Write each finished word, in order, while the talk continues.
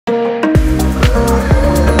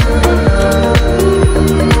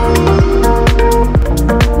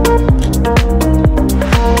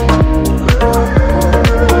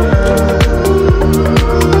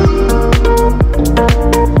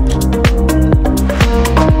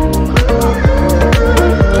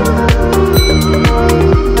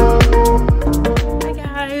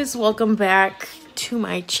welcome back to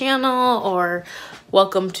my channel, or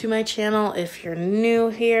welcome to my channel if you're new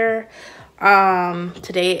here.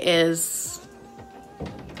 Today is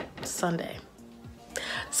Sunday.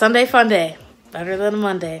 Sunday fun day. Better than a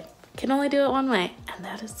Monday. Can only do it one way, and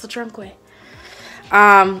that is the drunk way.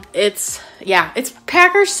 It's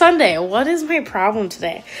Packers Sunday. What is my problem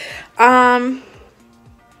today? So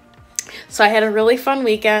I had a really fun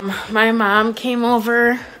weekend. My mom came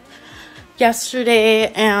over yesterday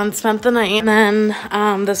and spent the night. And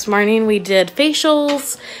then this morning we did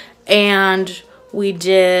facials and we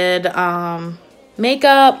did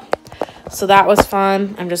makeup. So that was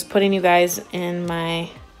fun. I'm just putting you guys in my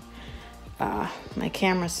my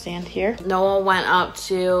camera stand here. Noah went up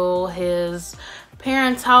to his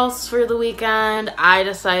parents' house for the weekend. I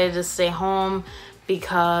decided to stay home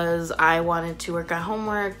because I wanted to work on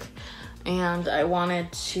homework and I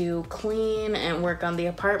wanted to clean and work on the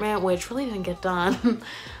apartment, which really didn't get done.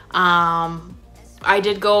 I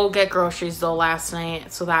did go get groceries though last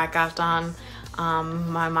night, so that got done.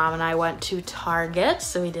 My mom and I went to Target,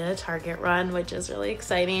 so we did a Target run, which is really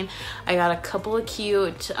exciting. I got a couple of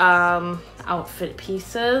cute outfit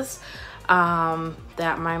pieces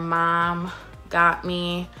that my mom got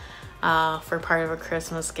me for part of a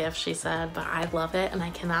Christmas gift, she said, but I love it and I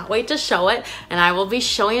cannot wait to show it, and I will be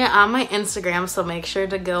showing it on my Instagram, so make sure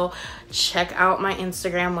to go check out my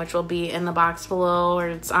Instagram, which will be in the box below, or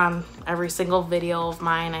it's on every single video of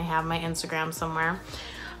mine. I have my Instagram somewhere.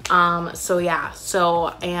 And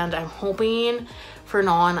I'm hoping for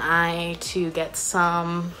Noah and I to get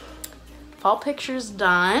some fall pictures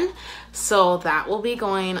done, so that will be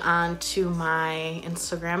going on to my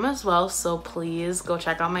Instagram as well, so please go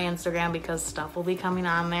check out my Instagram because stuff will be coming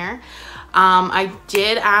on there. I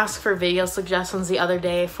did ask for video suggestions the other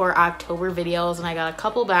day for October videos and I got a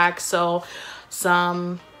couple back, so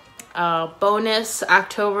some bonus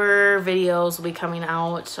October videos will be coming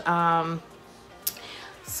out,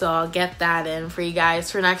 so I'll get that in for you guys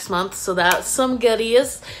for next month, so that's some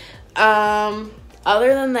goodies.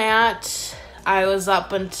 Other than that, I was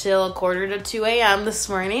up until 1:45 a.m. this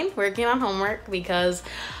morning working on homework because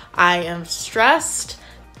I am stressed,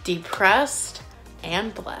 depressed,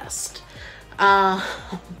 and blessed. I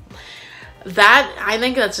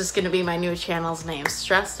think that's just going to be my new channel's name,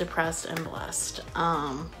 Stressed, Depressed, and Blessed.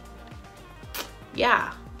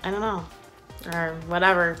 Yeah, I don't know, or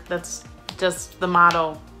whatever. That's just the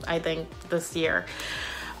motto, I think, this year.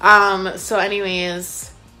 So anyways,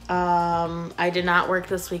 I did not work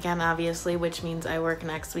this weekend, obviously, which means I work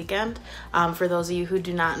next weekend. For those of you who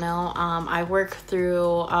do not know, I work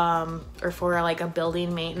through or for like a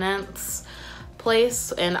building maintenance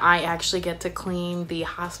place, and I actually get to clean the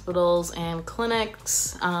hospitals and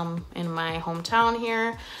clinics in my hometown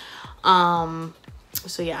here.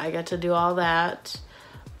 So yeah, I get to do all that.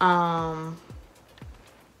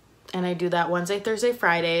 And I do that Wednesday, Thursday,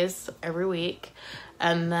 Fridays every week,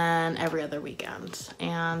 and then every other weekend,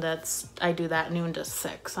 and I do that noon to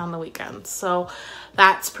 6 on the weekends, so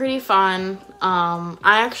that's pretty fun.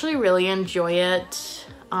 I actually really enjoy it.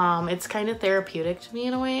 It's kind of therapeutic to me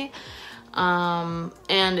in a way,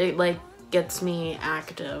 and it like gets me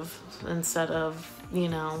active instead of, you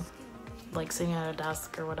know, like sitting at a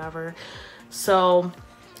desk or whatever. So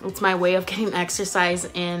it's my way of getting exercise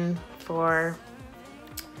in for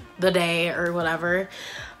the day or whatever.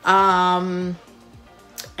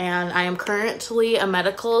 And I am currently a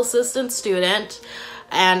medical assistant student,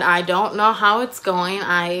 and I don't know how it's going.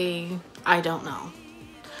 I don't know.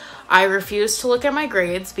 I refuse to look at my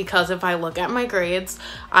grades, because if I look at my grades,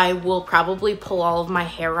 I will probably pull all of my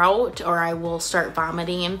hair out, or I will start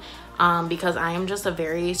vomiting, because I am just a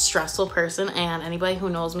very stressful person, and anybody who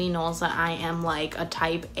knows me knows that I am like a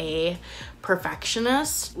type A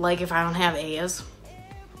perfectionist. Like if I don't have A's,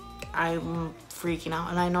 I'm freaking out,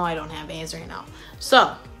 and I know I don't have A's right now.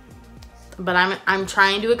 So, but I'm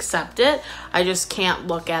trying to accept it. I just can't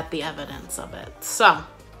look at the evidence of it. So,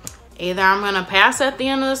 either I'm gonna pass at the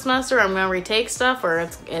end of the semester, or I'm gonna retake stuff, or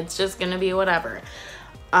it's just gonna be whatever.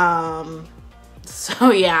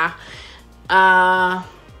 So yeah. Yeah,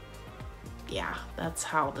 that's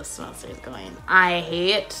how this semester is going. I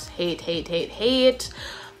hate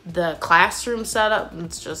the classroom setup.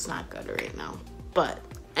 It's just not good right now. But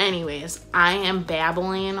anyways, I am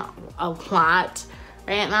babbling a lot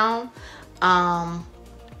right now.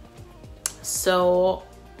 So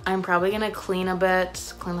I'm probably gonna clean a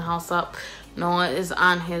bit, clean the house up. Noah is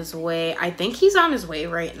on his way. I think he's on his way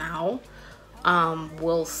right now.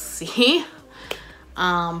 We'll see.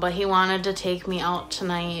 But he wanted to take me out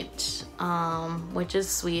tonight, which is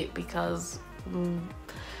sweet because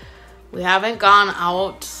we haven't gone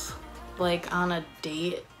out like on a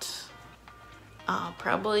date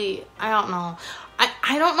Probably, I don't know.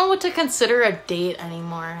 I don't know what to consider a date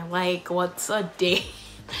anymore. Like, what's a date?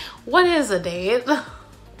 What is a date?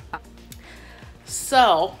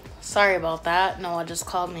 So, sorry about that. Noah just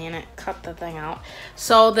called me and it cut the thing out.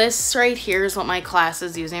 So this right here is what my class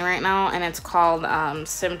is using right now, and it's called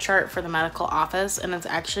Sim Chart for the medical office, and it's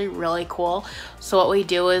actually really cool. So what we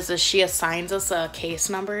do is she assigns us a case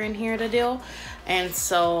number in here to do, and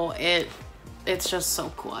so it's just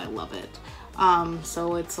so cool. I love it.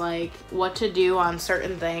 So it's like what to do on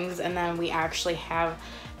certain things, and then we actually have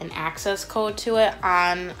an access code to it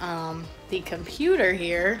on the computer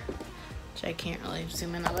here, which I can't really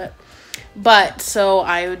zoom in of it. But so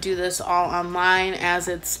I would do this all online as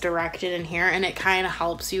it's directed in here, and it kind of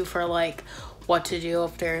helps you for like what to do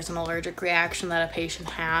if there's an allergic reaction that a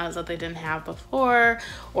patient has that they didn't have before,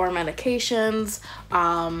 or medications,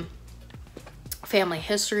 family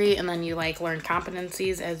history, and then you like learn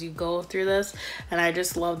competencies as you go through this. And I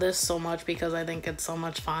just love this so much because I think it's so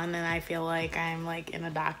much fun, and I feel like I'm like in a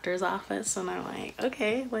doctor's office, and I'm like,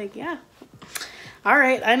 okay, like, yeah, all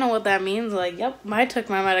right, I know what that means. Like, yep, I took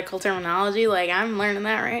my medical terminology, like I'm learning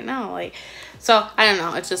that right now. Like, so I don't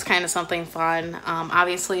know, it's just kind of something fun.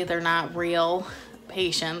 Obviously they're not real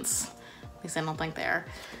patients, at least I don't think they are.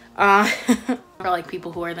 For like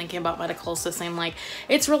people who are thinking about medical assisting, like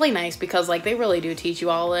it's really nice because like they really do teach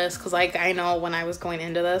you all this, because like I know when I was going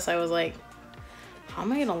into this I was like, how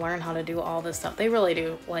am I gonna learn how to do all this stuff? They really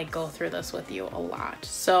do like go through this with you a lot,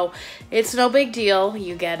 so it's no big deal.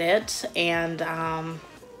 You get it. And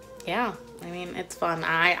yeah, I mean, it's fun.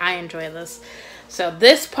 I enjoy this. So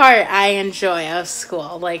this part I enjoy of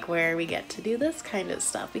school, like where we get to do this kind of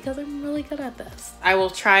stuff, because I'm really good at this. I will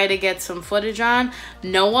try to get some footage on.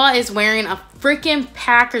 Noah is wearing a freaking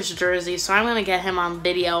Packers jersey, so I'm gonna get him on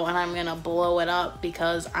video and I'm gonna blow it up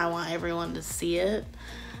because I want everyone to see it,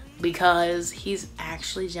 because he's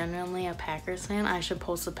actually genuinely a Packers fan. I should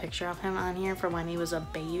post a picture of him on here from when he was a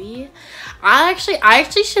baby. I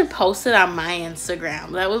actually should post it on my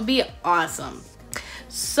Instagram. That would be awesome.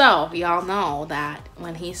 So y'all know that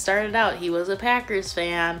when he started out, he was a Packers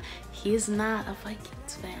fan. He's not a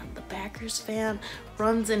Vikings fan. The Packers fan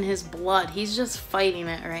runs in his blood. He's just fighting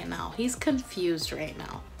it right now. He's confused right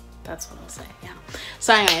now. That's what I'll say, yeah.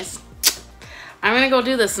 So anyways, I'm gonna go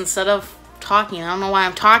do this instead of talking. I don't know why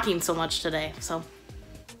I'm talking so much today. So,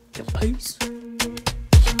 peace.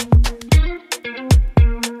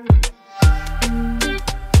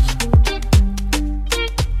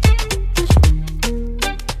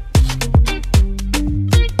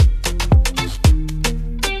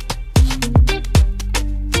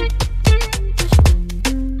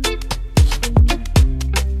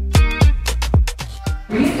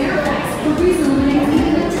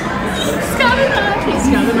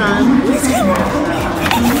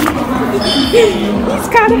 He's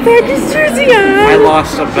got a Packers jersey on. I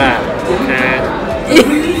lost a bet, okay?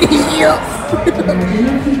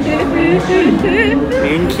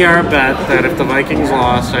 Me and Kiara bet that if the Vikings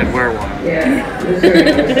lost, I'd wear one.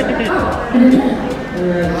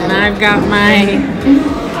 And I've got my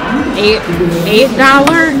 $8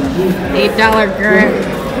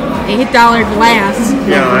 glass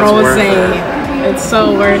Yeah, of that's rosé. It's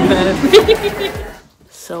so worth it.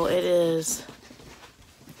 So it is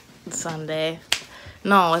Sunday.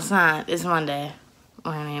 No, it's not. It's Monday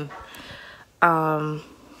morning. What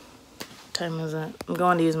time is it? I'm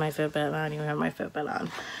going to use my Fitbit. I don't even have my Fitbit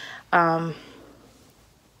on.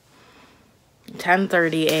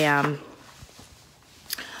 10:30 a.m.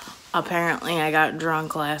 Apparently I got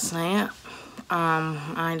drunk last night.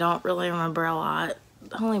 I don't really remember a lot.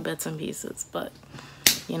 Only bits and pieces, but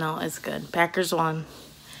you know, it's good. Packers won,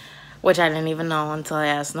 which I didn't even know until I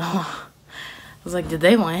asked Noah. I was like, did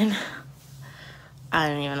they win? I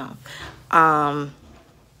didn't even know.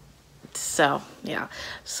 So yeah,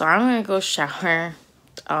 so I'm gonna go shower,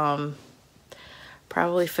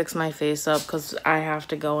 probably fix my face up because I have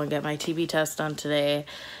to go and get my TB test done today,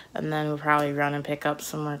 and then we'll probably run and pick up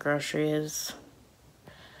some more groceries.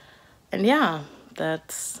 And yeah,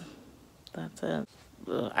 that's it.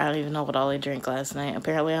 I don't even know what all I drank last night.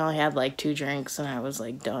 Apparently I only had like 2 drinks and I was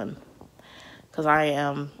like done, because I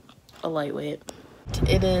am a lightweight.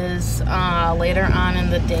 It is later on in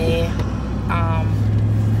the day.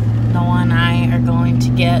 Noah and I are going to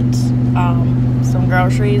get some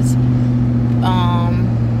groceries.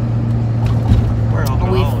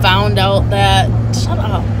 We found out that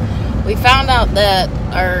we found out that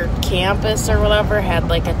our campus or whatever had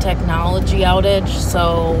like a technology outage,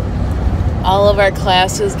 so all of our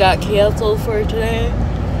classes got canceled for today.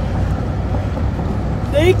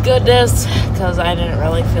 Thank goodness, because I didn't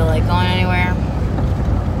really feel like going anywhere.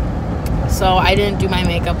 So I didn't do my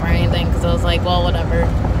makeup or anything because I was like, well, whatever.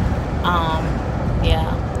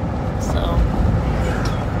 Yeah. So.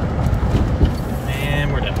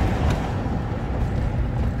 And we're done.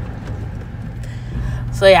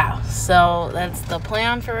 So yeah, so that's the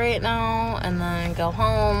plan for right now, and then go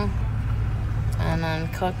home, and then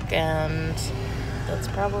cook, and that's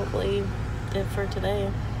probably it for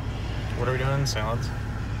today. What are we doing? Salads?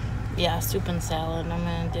 Yeah, soup and salad I'm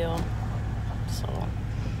gonna do. So,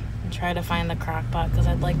 and try to find the crock pot, because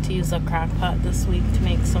I'd like to use the crock pot this week to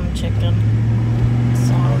make some chicken.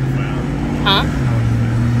 So, huh?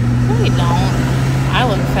 No, you don't. I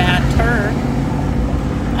look fat, turd.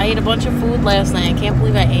 I ate a bunch of food last night. I can't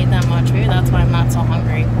believe I ate that much. Maybe that's why I'm not so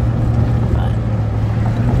hungry. But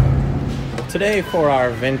Today for our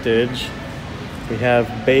vintage, we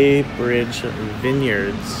have Bay Bridge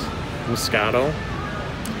Vineyards Moscato.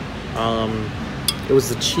 It was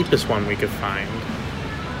the cheapest one we could find.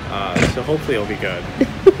 So hopefully it'll be good.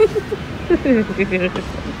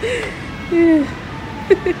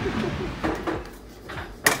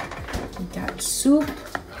 we got soup.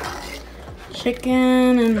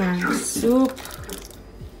 Chicken and then soup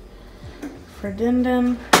for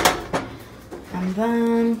Dindin, and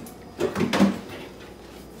then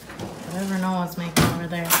whatever Noah's making over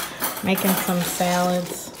there, making some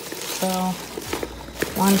salads. So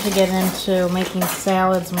wanted to get into making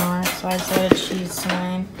salads more, so I just added cheese to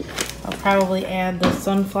mine. I'll probably add the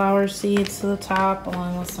sunflower seeds to the top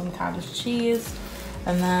along with some cottage cheese.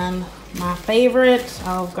 And then my favorite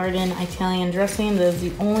Olive Garden Italian dressing. This is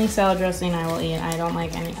the only salad dressing I will eat. I don't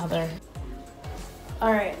like any other.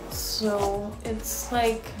 Alright, so it's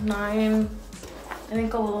like 9, I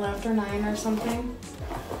think a little after 9 or something.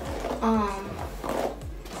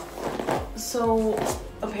 So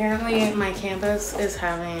apparently my campus is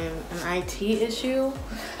having an IT issue.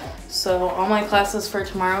 So all my classes for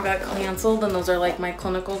tomorrow got canceled, and those are like my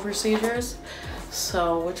clinical procedures.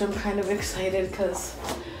 So, which I'm kind of excited because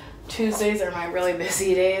Tuesdays are my really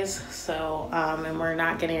busy days. So, and we're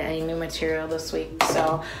not getting any new material this week.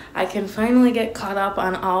 So I can finally get caught up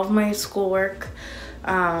on all of my schoolwork,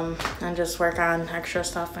 and just work on extra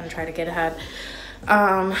stuff and try to get ahead.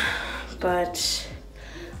 But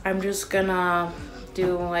I'm just gonna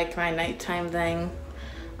do like my nighttime thing.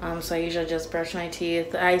 So I usually just brush my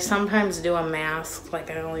teeth. I sometimes do a mask,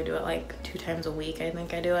 like I only do it like 2 times a week, I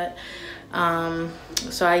think I do it.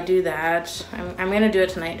 So I do that. I'm gonna do it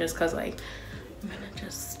tonight just cause like, I'm gonna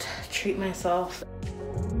just treat myself.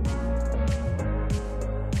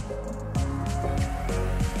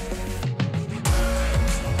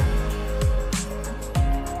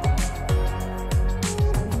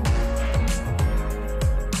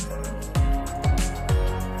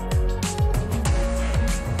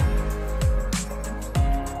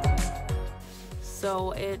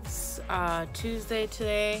 So it's Tuesday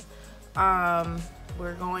today.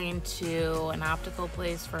 We're going to an optical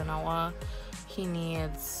place for Noah. He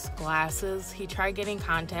needs glasses. He tried getting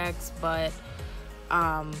contacts, but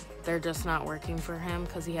they're just not working for him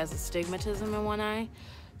because he has astigmatism in one eye.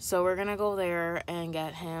 So we're gonna go there and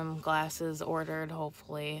get him glasses ordered,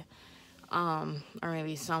 hopefully, or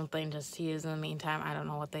maybe something just to use in the meantime. I don't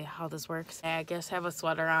know how this works. I guess have a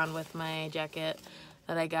sweater on with my jacket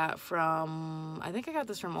that I got from, I think I got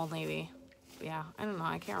this from Old Navy. Yeah, I don't know,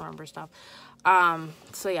 I can't remember stuff.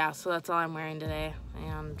 So yeah, so that's all I'm wearing today,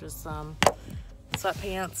 and just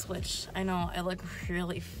sweatpants, which I know I look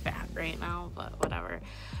really fat right now, but whatever.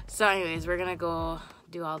 So anyways, we're gonna go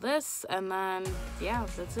do all this, and then yeah,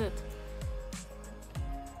 that's it.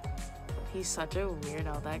 He's such a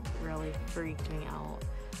weirdo. That really freaked me out.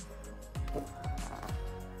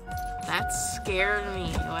 That scared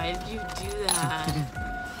me. Why did you do that?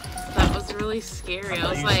 That was really scary. I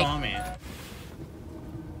was like, saw me.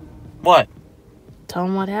 What? Tell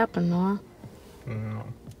him what happened, Noah. No.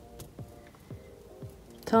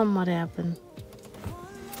 Tell him what happened.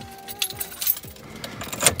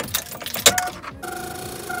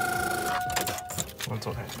 What's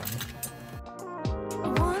what happened?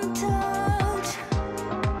 One touch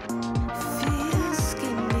feels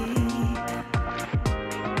skinny.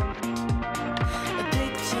 A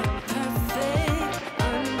picture perfect,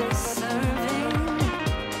 underserving.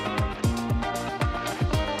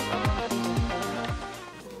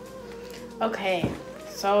 Okay,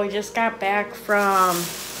 so we just got back from,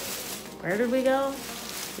 where did we go?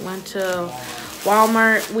 We went to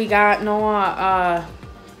Walmart. We got Noah,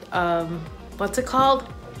 what's it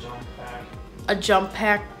called? A jump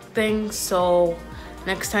pack thing, so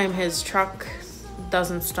next time his truck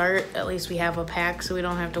doesn't start, at least we have a pack so we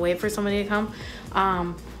don't have to wait for somebody to come.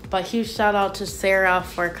 But huge shout out to Sarah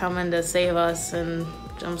for coming to save us, and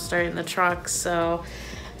jump starting the truck. So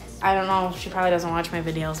I don't know, she probably doesn't watch my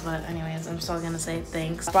videos, but anyways, I'm still gonna say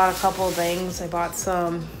thanks. I bought a couple of things. I bought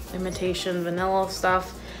some imitation vanilla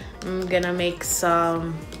stuff. I'm gonna make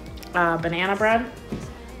some banana bread.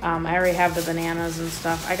 I already have the bananas and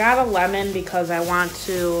stuff. I got a lemon because I want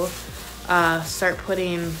to start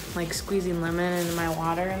putting, like, squeezing lemon in my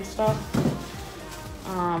water and stuff.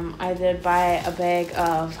 I did buy a bag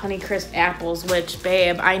of Honeycrisp apples, which,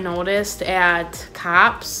 babe, I noticed at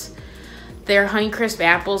Cops, their Honeycrisp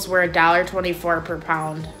apples were $1.24 per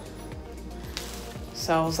pound.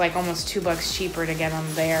 So it was like almost $2 cheaper to get them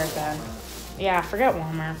there than, yeah, forget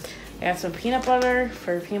Walmart. I got some peanut butter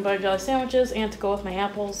for peanut butter jelly sandwiches and to go with my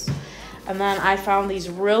apples. And then I found these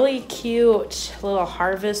really cute little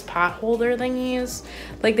harvest pot holder thingies.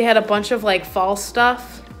 Like, they had a bunch of, like, fall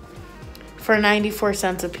stuff for 94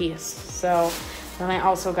 cents a piece. So then I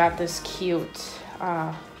also got this cute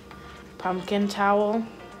pumpkin towel.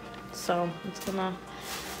 So it's gonna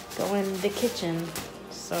go in the kitchen.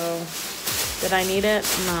 So did I need it?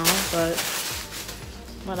 No, but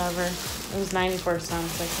whatever. It was 94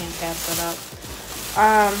 cents. I can't pass it up.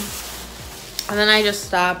 And then I just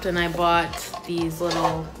stopped and I bought these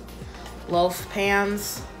little loaf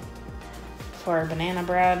pans for banana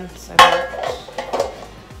bread. So I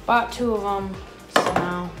bought 2 of them. So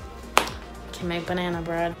now I can make banana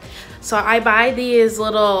bread. So I buy these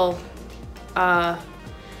little,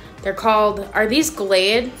 they're called, are these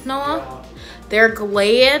Glade, Noah? Yeah. They're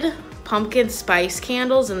Glade pumpkin spice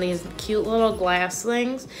candles in these cute little glass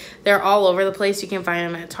things. They're all over the place. You can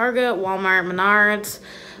find them at Target, Walmart, Menards.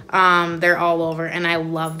 They're all over, and I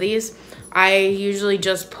love these. I usually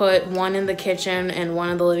just put one in the kitchen and one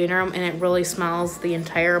in the living room, and it really smells the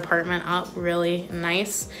entire apartment up really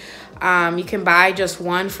nice. You can buy just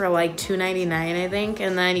one for like $2.99, I think,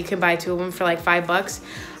 and then you can buy 2 of them for like $5.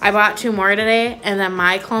 I bought 2 more today, and then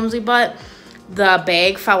my clumsy butt, the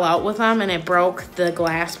bag fell out with them and it broke the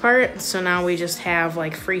glass part. So now we just have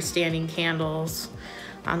like freestanding candles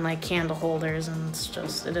on like candle holders, and it's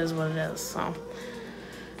just, it is what it is. So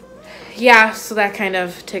yeah, so that kind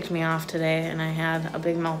of ticked me off today, and I had a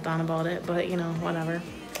big meltdown about it, but you know, whatever.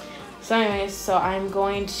 So anyways, so I'm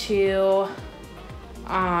going to,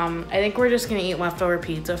 I think we're just gonna eat leftover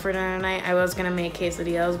pizza for dinner tonight. I was gonna make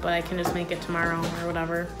quesadillas, but I can just make it tomorrow or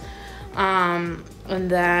whatever. And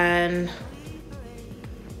then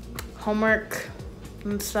homework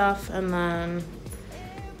and stuff, and then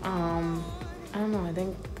I don't know, I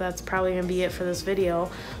think that's probably gonna be it for this video.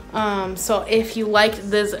 So if you liked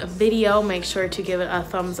this video, make sure to give it a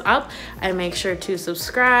thumbs up and make sure to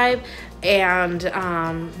subscribe. And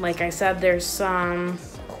like I said, there's some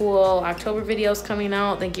cool October videos coming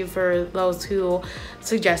out. Thank you for those who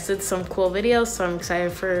suggested some cool videos, so I'm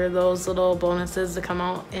excited for those little bonuses to come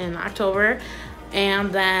out in October.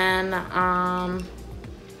 And then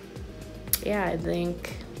yeah, I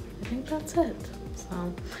think that's it.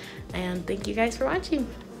 So, and thank you guys for watching.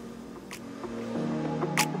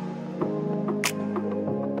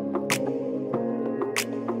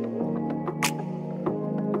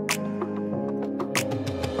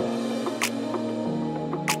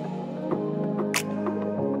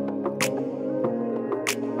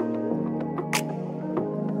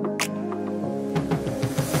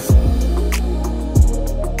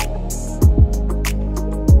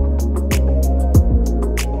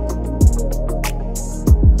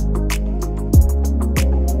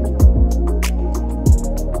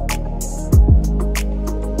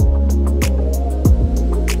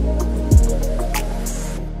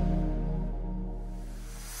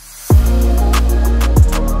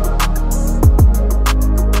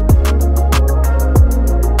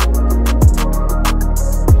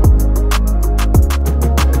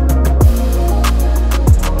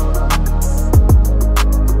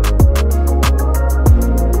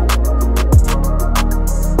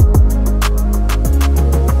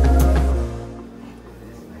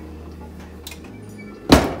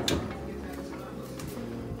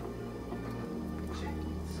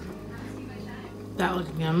 That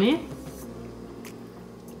looks yummy.